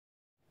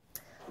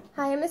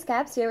Hi, I'm Ms.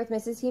 Caps here with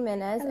Mrs.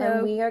 Jimenez. Hello.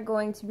 And we are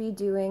going to be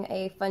doing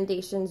a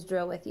Fundations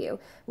drill with you.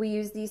 We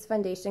use these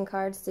foundation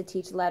cards to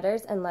teach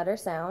letters and letter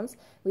sounds.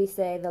 We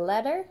say the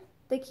letter,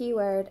 the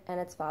keyword, and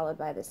it's followed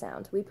by the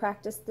sound. We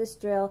practice this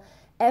drill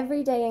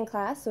every day in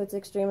class, so it's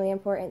extremely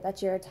important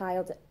that your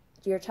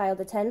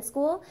child attends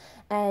school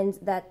and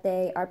that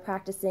they are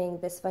practicing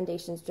this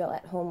Fundations drill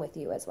at home with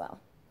you as well.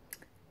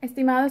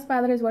 Estimados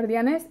padres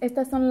guardianes,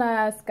 estas son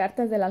las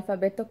cartas del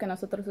alfabeto que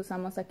nosotros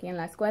usamos aquí en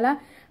la escuela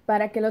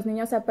para que los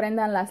niños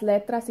aprendan las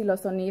letras y los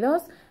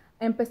sonidos.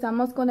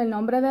 Empezamos con el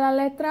nombre de la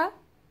letra,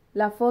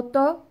 la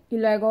foto y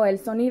luego el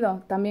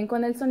sonido. También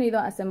con el sonido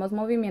hacemos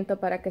movimiento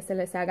para que se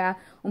les haga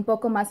un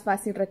poco más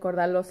fácil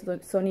recordar los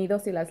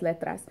sonidos y las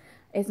letras.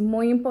 Es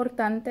muy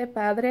importante,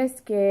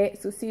 padres, que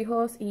sus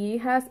hijos y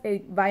hijas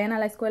vayan a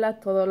la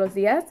escuela todos los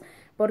días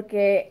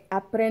porque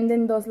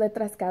aprenden 2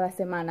 letras cada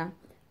semana.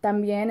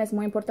 También es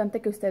muy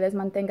importante que ustedes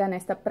mantengan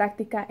esta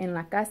práctica en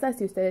la casa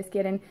si ustedes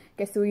quieren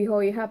que su hijo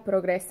o hija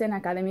progresen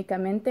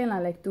académicamente en la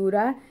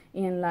lectura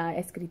y en la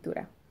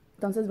escritura.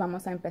 Entonces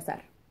vamos a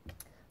empezar.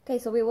 Okay,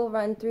 so we will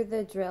run through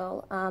the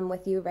drill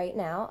with you right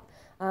now.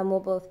 We'll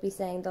both be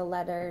saying the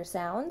letter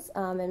sounds,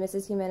 and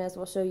Mrs. Jimenez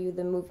will show you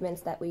the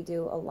movements that we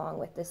do along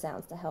with the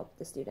sounds to help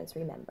the students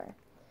remember.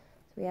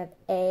 So we have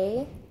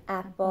A,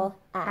 apple,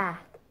 A.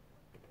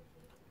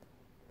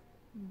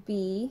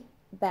 B,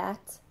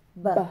 bat,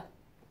 B.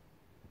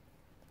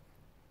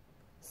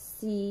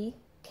 C,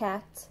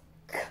 cat,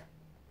 K.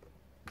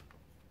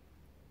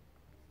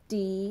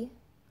 D,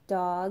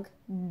 dog,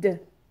 D.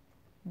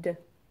 D.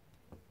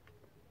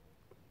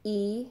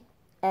 E,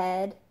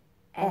 ed,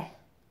 E.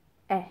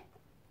 E.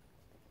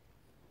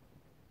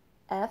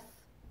 F,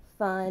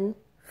 fun,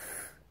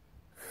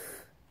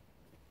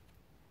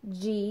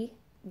 G,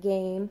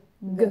 game,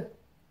 G.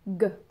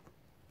 G.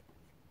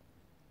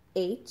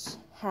 H,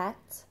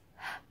 hat,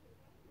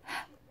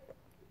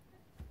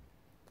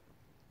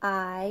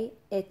 I,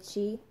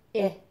 itchy,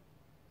 E.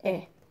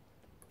 E.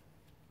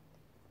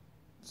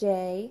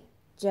 J,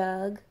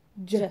 jug,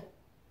 J.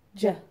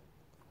 J.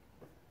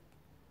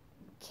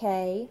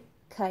 K,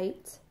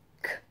 kite,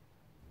 K.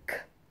 K.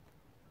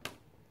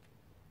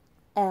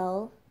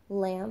 L,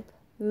 lamp,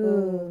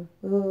 Ooh.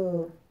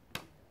 Ooh.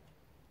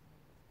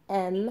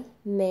 M,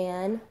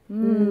 man,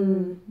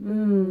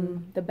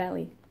 The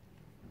belly.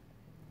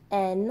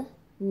 N,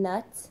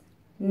 nut,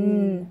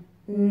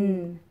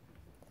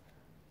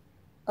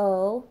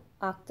 O,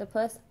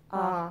 octopus,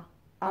 ah,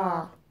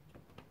 ah.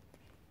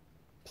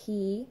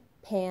 P,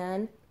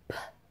 pan, p,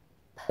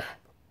 p.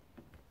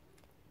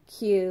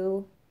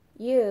 Q,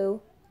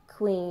 U,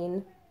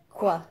 queen,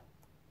 qua,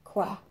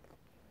 qua.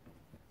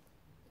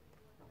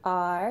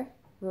 R,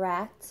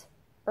 rat,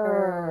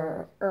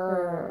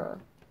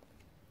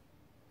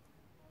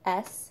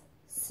 S,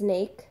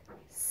 snake,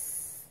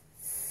 s,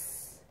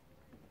 s.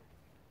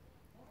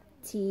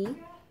 T,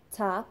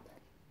 top,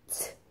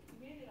 t,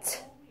 t.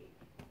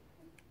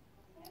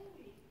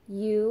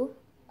 U,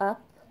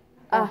 up,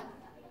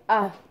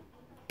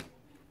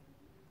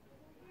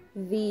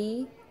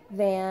 V,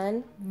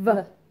 van,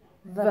 V.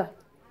 V.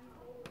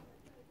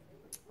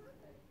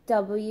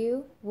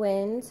 W,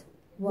 wind,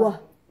 W.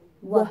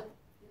 W.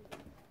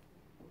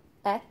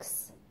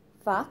 X,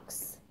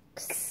 fox,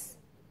 x,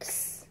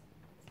 x.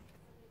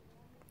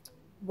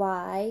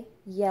 Y,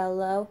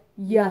 yellow,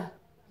 Yeah.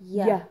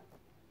 yeah. Yeah.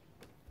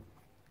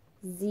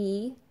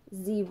 Z,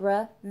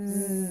 zebra,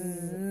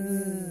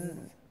 z.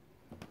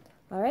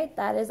 All right,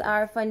 that is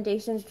our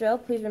Fundations drill.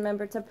 Please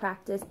remember to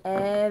practice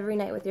every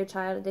night with your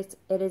child.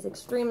 It is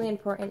extremely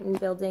important in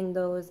building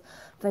those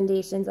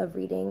foundations of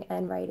reading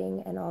and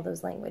writing and all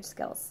those language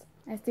skills.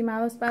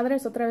 Estimados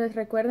padres, otra vez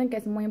recuerden que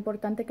es muy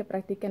importante que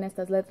practiquen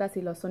estas letras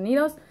y los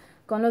sonidos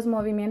con los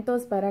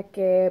movimientos para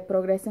que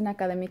progresen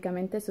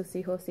académicamente sus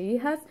hijos y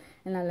hijas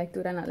en la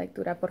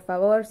lectura. Por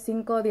favor,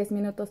 5 o 10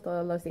 minutos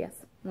todos los días.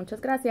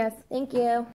 Muchas gracias. Thank you.